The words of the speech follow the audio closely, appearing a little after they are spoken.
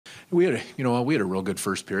We had, we had a real good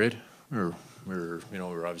first period. We were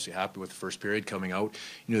obviously happy with the first period coming out.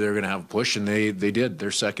 You knew they were going to have a push, and they did.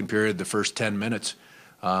 Their second period, the first 10 minutes,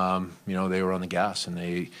 they were on the gas, and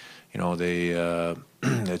they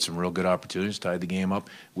had some real good opportunities, tied the game up.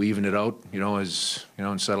 We evened it out,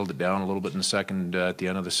 and settled it down a little bit in the second, at the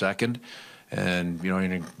end of the second, and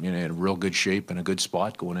in a real good shape and a good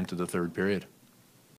spot going into the third period.